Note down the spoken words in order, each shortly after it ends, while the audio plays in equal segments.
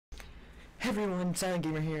Hey everyone, Silent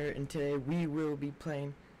Gamer here, and today we will be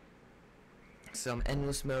playing some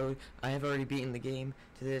endless mode. I have already beaten the game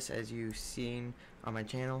to this, as you've seen on my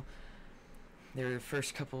channel. There are the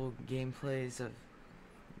first couple gameplays of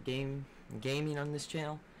gaming on this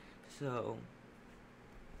channel, so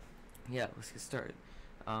yeah, let's get started.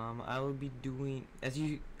 I will be doing, as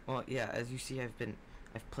you see,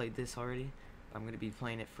 I've played this already. I'm gonna be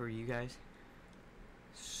playing it for you guys.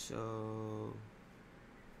 So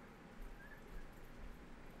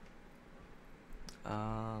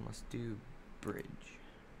let's do bridge.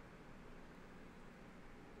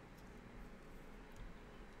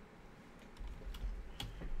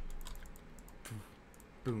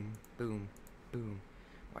 Boom, boom, boom.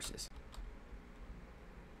 Watch this.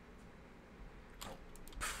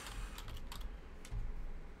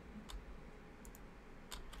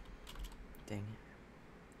 Dang it.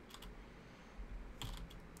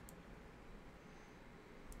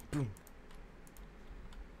 Boom.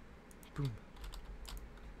 Boom.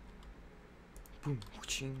 Boom.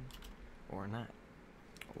 Whooshing. Or not.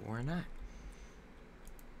 Or not.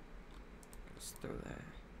 Let's throw that.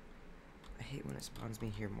 I hate when it spawns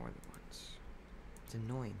me here more than once. It's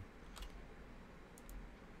annoying.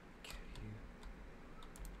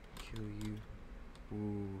 Kill you.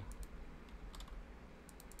 Ooh.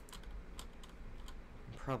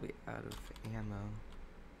 I'm probably out of ammo.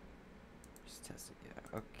 Just test it.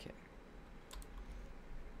 Yeah, okay.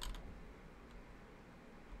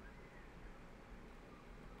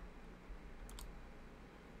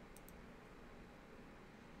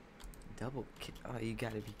 Double kill. Oh, you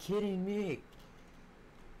gotta be kidding me.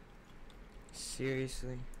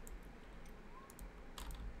 Seriously?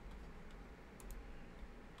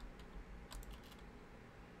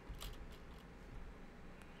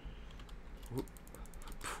 Whoop.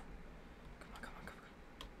 Come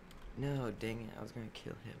on. No, dang it. I was gonna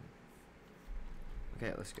kill him.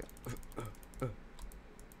 Okay, let's go.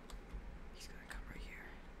 He's gonna come right here.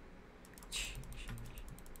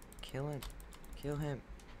 Kill him. Kill him.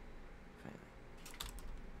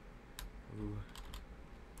 Ooh.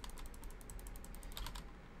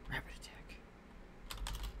 Rapid attack.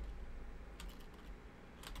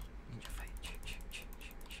 Ninja fight.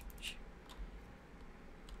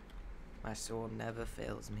 My soul never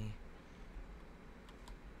fails me.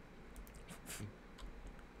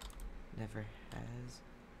 Never has.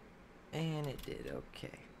 And it did,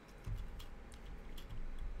 okay.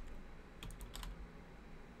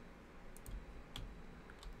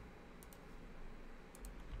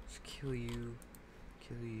 Kill you,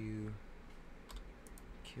 kill you,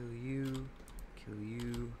 kill you, kill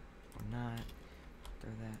you, or not. Throw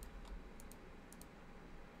that.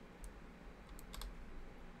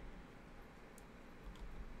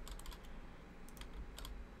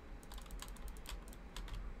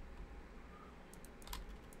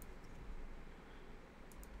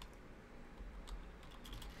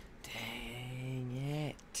 Dang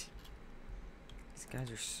it. These guys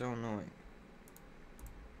are so annoying.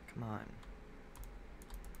 Come on.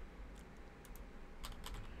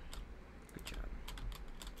 Good job.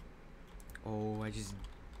 Oh, I just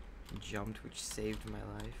jumped, which saved my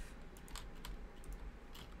life.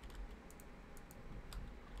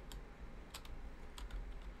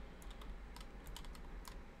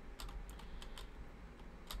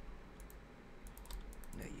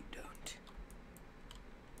 No, you don't.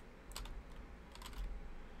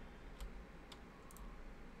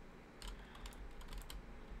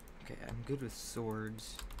 Okay, I'm good with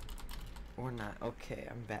swords. Or not. Okay,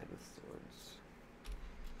 I'm bad with swords.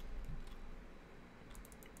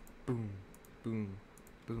 Boom. Boom.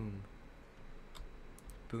 Boom.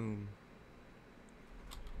 Boom.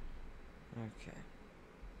 Okay.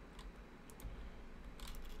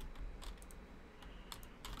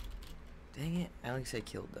 Dang it. At least I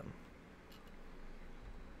killed them.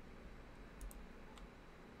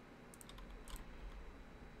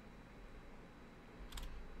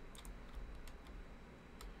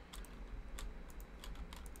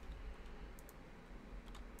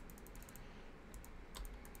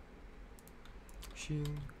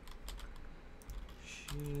 Shing.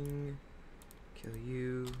 Shing. Kill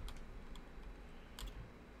you.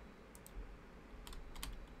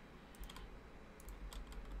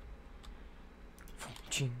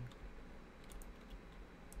 Ching.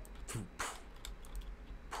 Did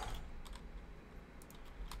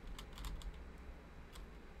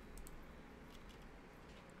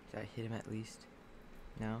I hit him at least?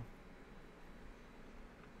 No?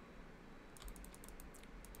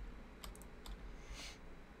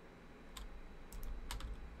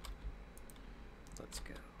 Let's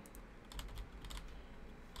go.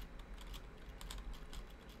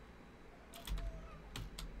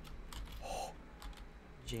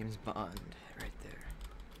 James Bond right there.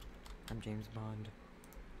 I'm James Bond.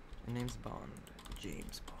 My name's Bond.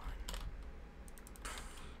 James Bond.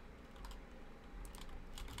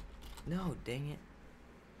 No, dang it.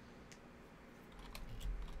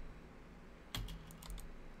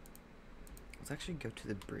 Let's actually go to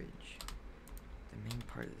the bridge. The main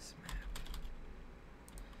part of this map.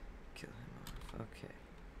 Kill him off. Okay.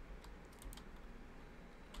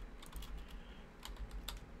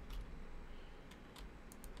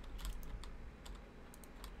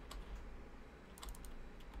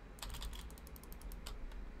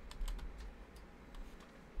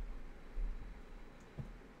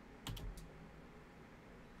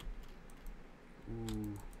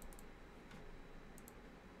 Ooh.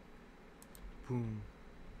 Boom.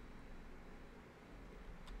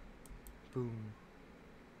 Boom.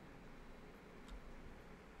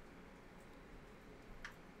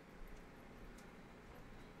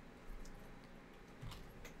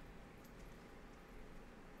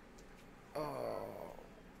 Oh.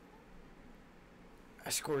 I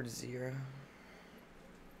scored 0.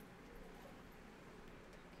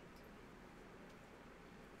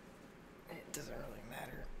 It doesn't really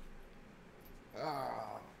matter.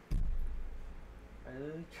 Oh. I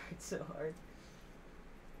really tried so hard.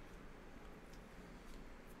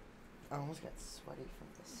 I almost got sweaty from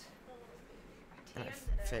this. And I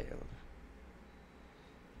failed.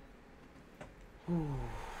 Ooh.